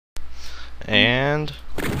And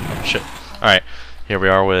oh, shit. Alright, here we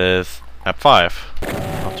are with map 5.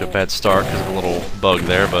 Off to a bad start because of a little bug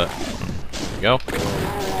there, but there we go.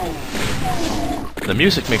 The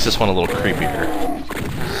music makes this one a little creepier.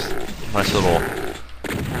 Nice little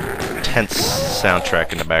tense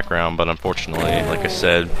soundtrack in the background, but unfortunately, like I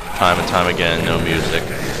said, time and time again, no music.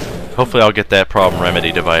 Hopefully I'll get that problem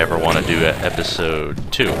remedied if I ever want to do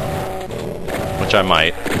episode 2. Which I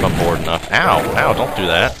might, if I'm bored enough. Ow! Ow, don't do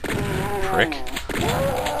that. Prick.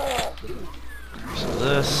 So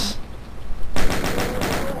this...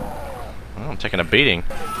 Well, I'm taking a beating.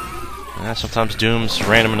 Sometimes Doom's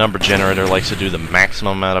random number generator likes to do the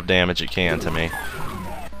maximum amount of damage it can to me.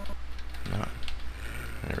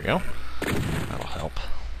 There we go. That'll help.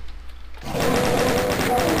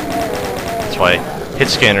 That's why hit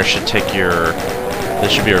scanners should take your...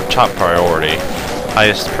 This should be your top priority.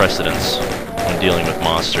 Highest precedence when dealing with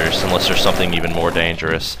monsters, unless there's something even more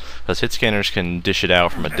dangerous. Because hit scanners can dish it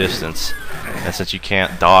out from a distance, and since you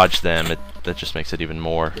can't dodge them, that just makes it even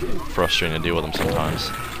more frustrating to deal with them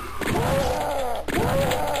sometimes.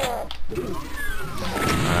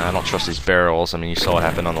 I don't trust these barrels. I mean, you saw what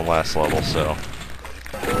happened on the last level, so...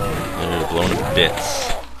 Ooh, blown to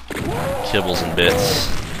bits. Kibbles and bits.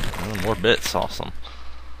 Ooh, more bits, awesome.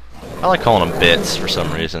 I like calling them bits for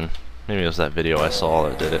some reason. Maybe it was that video I saw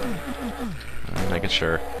that did it. I'm making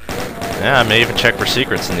sure. Yeah, I may even check for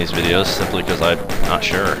secrets in these videos, simply because I'm not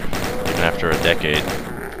sure, even after a decade.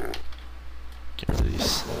 Get rid of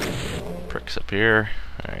these pricks up here.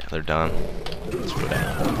 Alright, they're done. Let's go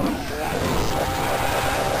down.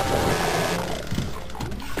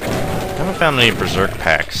 I haven't found any Berserk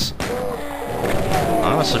packs.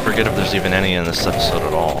 I honestly forget if there's even any in this episode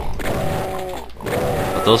at all.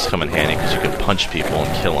 But those come in handy because you can punch people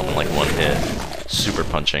and kill them in like one hit. Super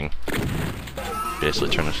punching. Basically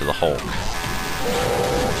turn into the Hulk.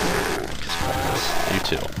 You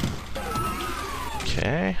too.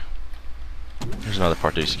 Okay. Here's another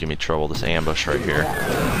part that used to give me trouble, this ambush right here.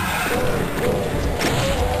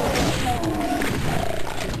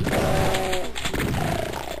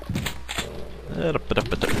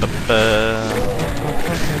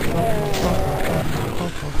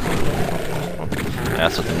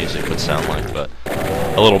 That's what the music would sound like, but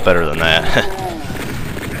a little better than that.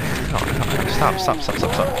 Oh, stop.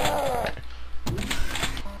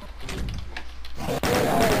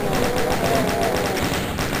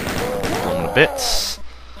 Blown to bits.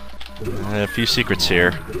 A few secrets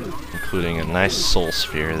here, including a nice soul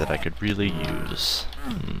sphere that I could really use.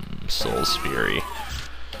 Soul sphere.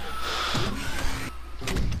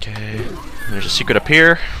 Okay, there's a secret up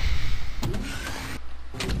here.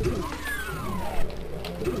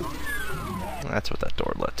 That's what that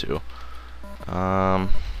door led to.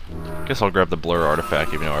 Guess I'll grab the blur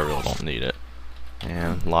artifact even though I really don't need it.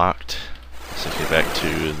 And locked. Let's get back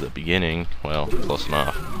to the beginning. Well, close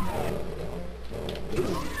enough.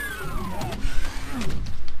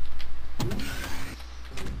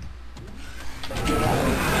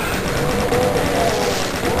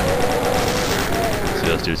 See,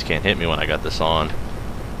 those dudes can't hit me when I got this on,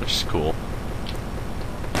 which is cool.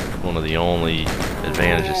 One of the only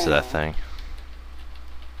advantages to that thing.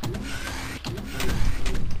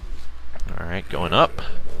 Alright, going up.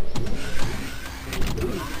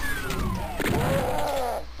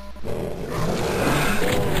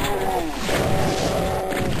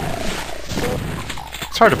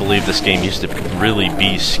 It's hard to believe this game used to really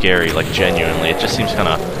be scary, like genuinely. It just seems kind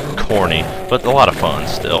of corny, but a lot of fun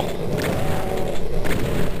still.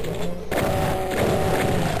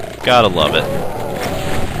 Gotta love it.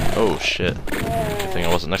 Oh shit. Good thing I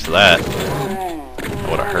wasn't next to that. That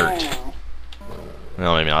would have hurt.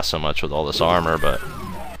 Well, maybe not so much with all this armor, but...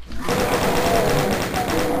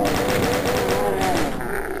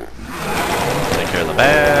 Take care of the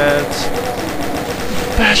bads.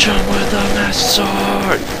 Bash him with the master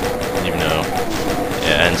sword! Even though...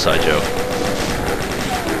 Yeah, inside joke.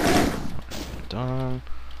 Done.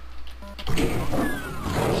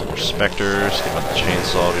 Some more specters. Give out the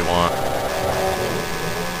chainsaw if you want.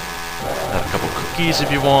 Have a couple cookies if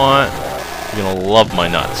you want. You're gonna love my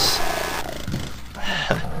nuts.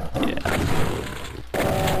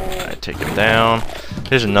 Take him down.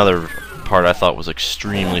 Here's another part I thought was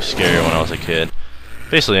extremely scary when I was a kid.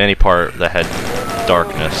 Basically any part that had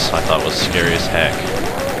darkness I thought was scary as heck.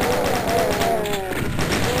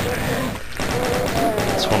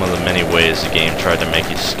 It's one of the many ways the game tried to make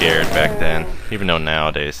you scared back then, even though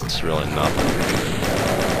nowadays it's really nothing.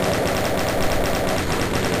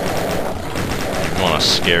 If you want a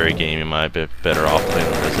scary game, you might be better off playing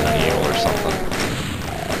Resident Evil or something.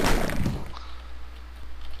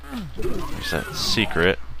 There's that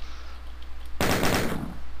secret.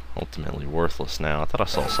 Ultimately worthless now. I thought I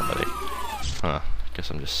saw somebody. Huh.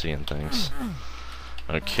 Guess I'm just seeing things.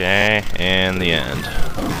 Okay, and the end.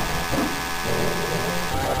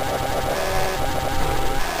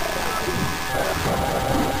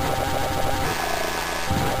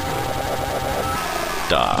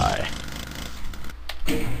 Die.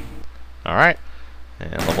 Alright.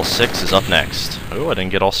 And level 6 is up next. Oh, I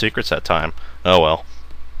didn't get all secrets that time. Oh well.